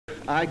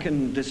I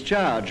can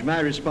discharge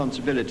my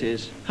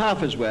responsibilities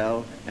half as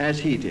well as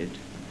he did.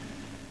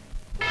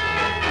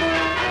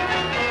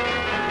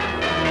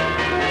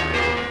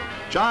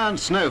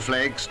 Giant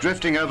snowflakes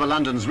drifting over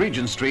London's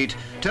Regent Street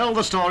tell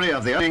the story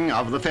of the opening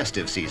of the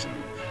festive season.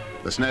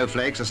 The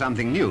snowflakes are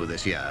something new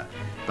this year,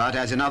 but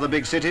as in other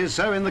big cities,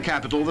 so in the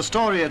capital, the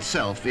story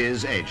itself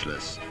is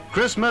ageless.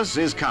 Christmas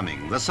is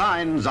coming. The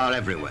signs are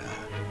everywhere.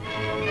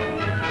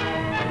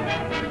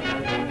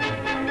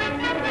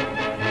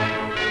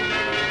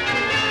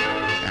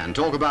 And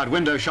talk about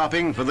window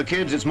shopping, for the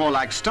kids it's more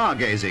like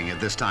stargazing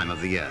at this time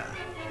of the year.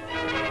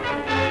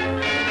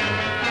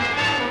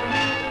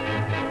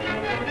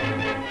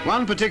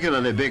 One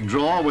particularly big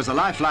draw was the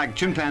lifelike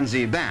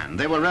Chimpanzee band.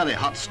 They were really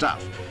hot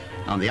stuff.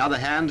 On the other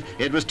hand,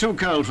 it was too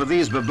cold for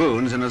these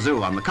baboons in a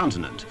zoo on the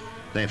continent.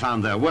 They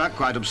found their work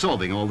quite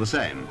absorbing all the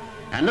same.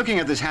 And looking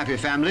at this happy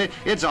family,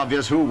 it's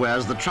obvious who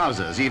wears the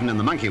trousers, even in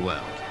the monkey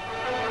world.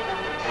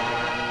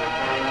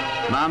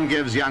 Mum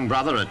gives young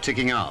brother a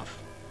ticking off.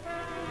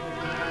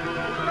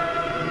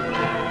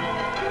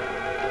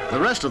 The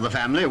rest of the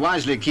family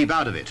wisely keep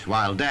out of it,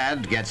 while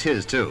Dad gets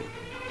his too.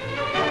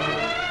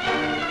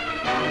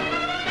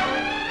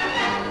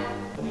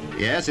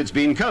 Yes, it's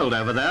been cold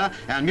over there,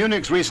 and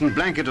Munich's recent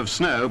blanket of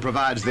snow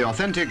provides the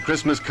authentic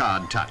Christmas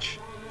card touch.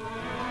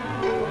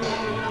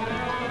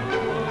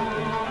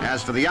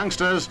 As for the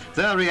youngsters,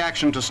 their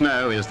reaction to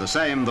snow is the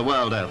same the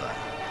world over.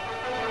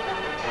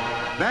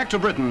 Back to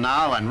Britain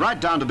now, and right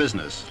down to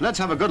business. Let's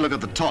have a good look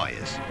at the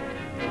toys.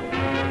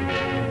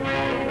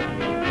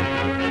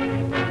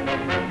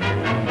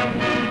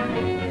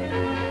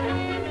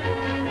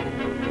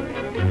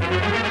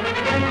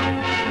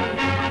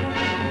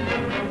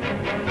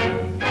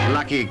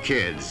 Lucky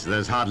kids.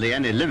 There's hardly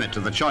any limit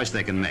to the choice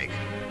they can make.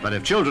 But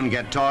if children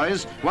get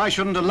toys, why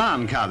shouldn't a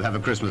lion cub have a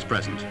Christmas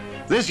present?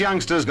 This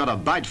youngster's got a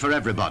bite for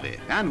everybody,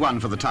 and one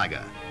for the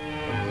tiger.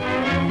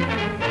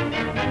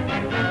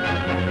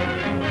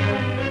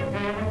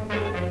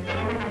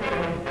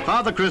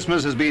 Father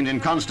Christmas has been in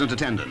constant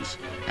attendance,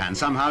 and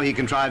somehow he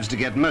contrives to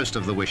get most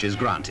of the wishes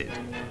granted.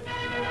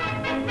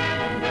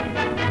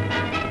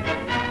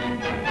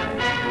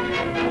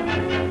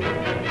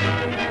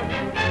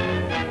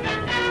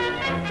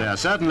 There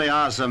certainly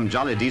are some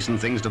jolly decent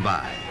things to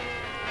buy.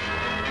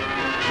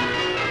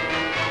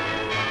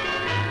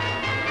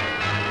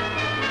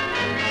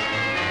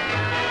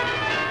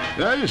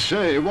 I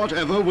say,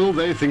 whatever will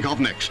they think of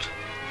next?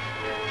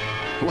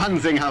 One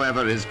thing,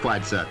 however, is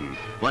quite certain.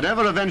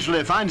 Whatever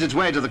eventually finds its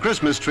way to the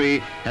Christmas tree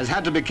has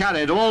had to be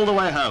carried all the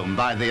way home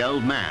by the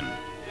old man.